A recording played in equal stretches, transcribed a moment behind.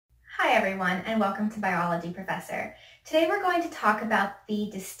Hi everyone, and welcome to Biology Professor. Today we're going to talk about the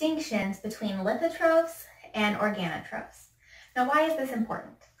distinctions between lithotrophs and organotrophs. Now, why is this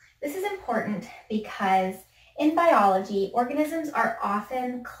important? This is important because in biology, organisms are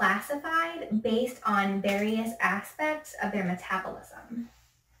often classified based on various aspects of their metabolism.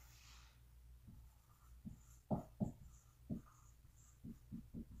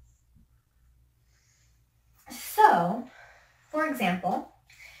 So, for example,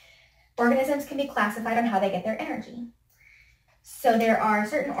 organisms can be classified on how they get their energy. So there are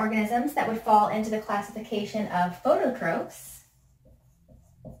certain organisms that would fall into the classification of phototrophs,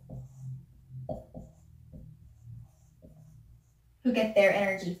 who get their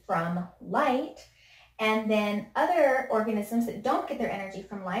energy from light, and then other organisms that don't get their energy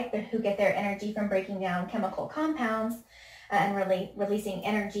from light, but who get their energy from breaking down chemical compounds and releasing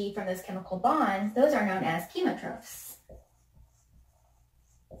energy from those chemical bonds. Those are known as chemotrophs.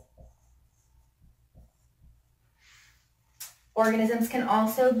 Organisms can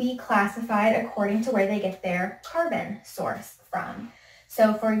also be classified according to where they get their carbon source from.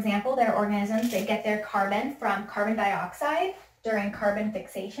 So, for example, there are organisms that get their carbon from carbon dioxide during carbon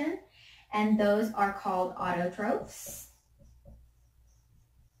fixation, and those are called autotrophs.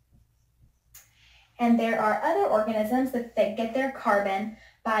 And there are other organisms that get their carbon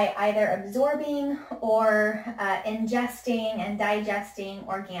by either absorbing or ingesting and digesting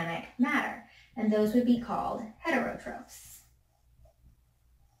organic matter, and those would be called heterotrophs.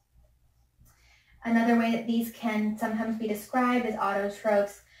 Another way that these can sometimes be described is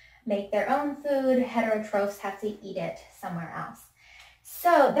autotrophs make their own food, heterotrophs have to eat it somewhere else.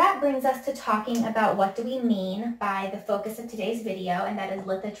 So that brings us to talking about what do we mean by the focus of today's video, and that is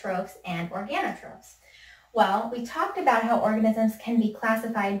lithotrophs and organotrophs. Well, we talked about how organisms can be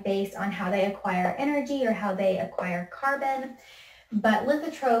classified based on how they acquire energy or how they acquire carbon, but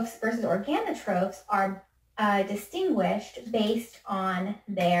lithotrophs versus organotrophs are distinguished based on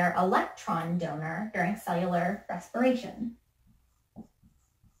their electron donor during cellular respiration.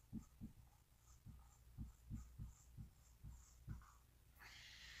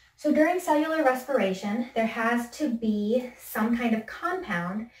 So during cellular respiration, there has to be some kind of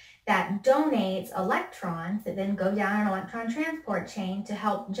compound that donates electrons that then go down an electron transport chain to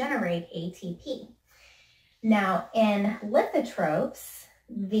help generate ATP. Now, in lithotrophs,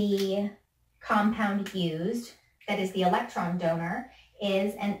 the compound used, that is the electron donor,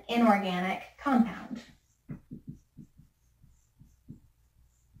 is an inorganic compound.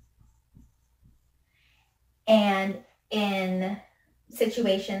 And in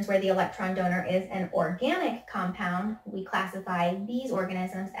situations where the electron donor is an organic compound, we classify these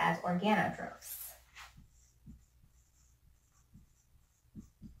organisms as organotrophs.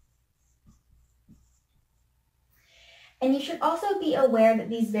 And you should also be aware that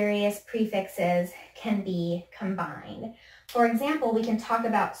these various prefixes can be combined. For example, we can talk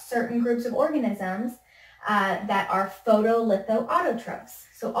about certain groups of organisms that are photolithoautotrophs.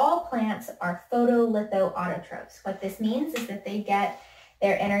 So all plants are photolithoautotrophs. What this means is that they get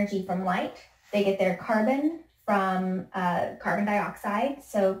their energy from light, they get their carbon from carbon dioxide,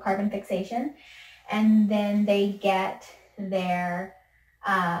 so carbon fixation, and then they get their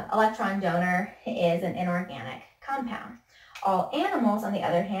electron donor is an inorganic compound. All animals, on the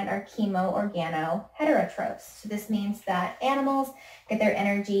other hand, are chemo-organo-heterotrophs. So this means that animals get their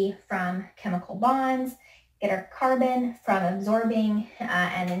energy from chemical bonds, get our carbon from absorbing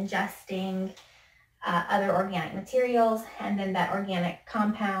and ingesting other organic materials, and then that organic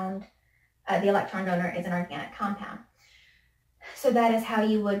compound, the electron donor is an organic compound. So that is how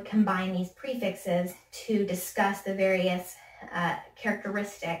you would combine these prefixes to discuss the various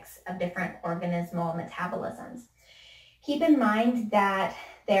characteristics of different organismal metabolisms. Keep in mind that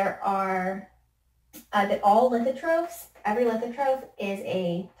there are, that all lithotrophs, every lithotroph is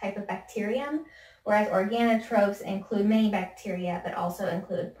a type of bacterium, whereas organotrophs include many bacteria, but also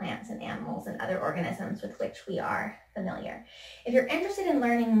include plants and animals and other organisms with which we are familiar. If you're interested in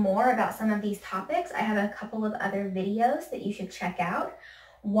learning more about some of these topics, I have a couple of other videos that you should check out.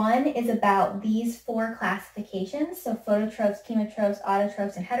 One is about these four classifications, so phototrophs, chemotrophs,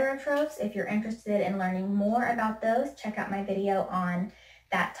 autotrophs, and heterotrophs. If you're interested in learning more about those, check out my video on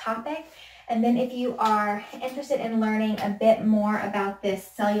that topic. And then if you are interested in learning a bit more about this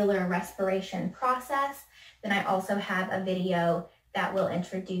cellular respiration process, then I also have a video that will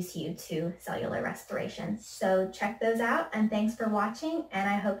introduce you to cellular respiration. So check those out, and thanks for watching, and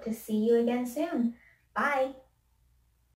I hope to see you again soon. Bye.